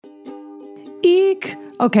Eek!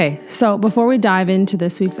 Okay, so before we dive into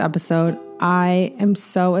this week's episode, I am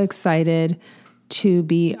so excited to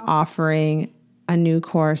be offering a new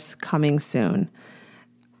course coming soon.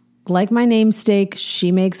 Like my namesake,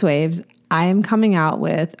 She Makes Waves, I am coming out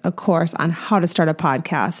with a course on how to start a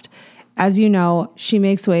podcast. As you know, She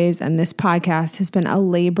Makes Waves and this podcast has been a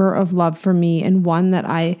labor of love for me and one that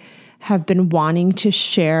I have been wanting to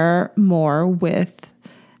share more with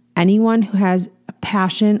anyone who has a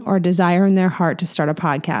passion or desire in their heart to start a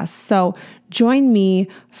podcast. So join me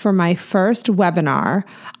for my first webinar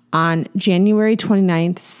on January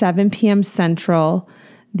 29th, 7 p.m. Central.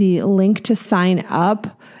 The link to sign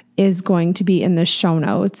up is going to be in the show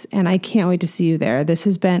notes, and I can't wait to see you there. This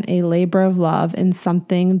has been a labor of love and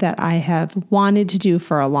something that I have wanted to do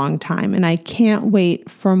for a long time, and I can't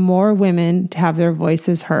wait for more women to have their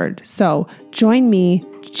voices heard. So join me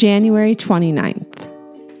January 29th.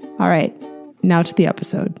 All right, now to the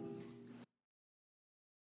episode.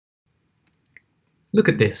 Look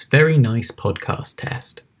at this very nice podcast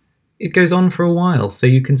test. It goes on for a while so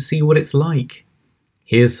you can see what it's like.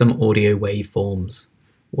 Here's some audio waveforms.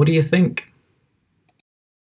 What do you think?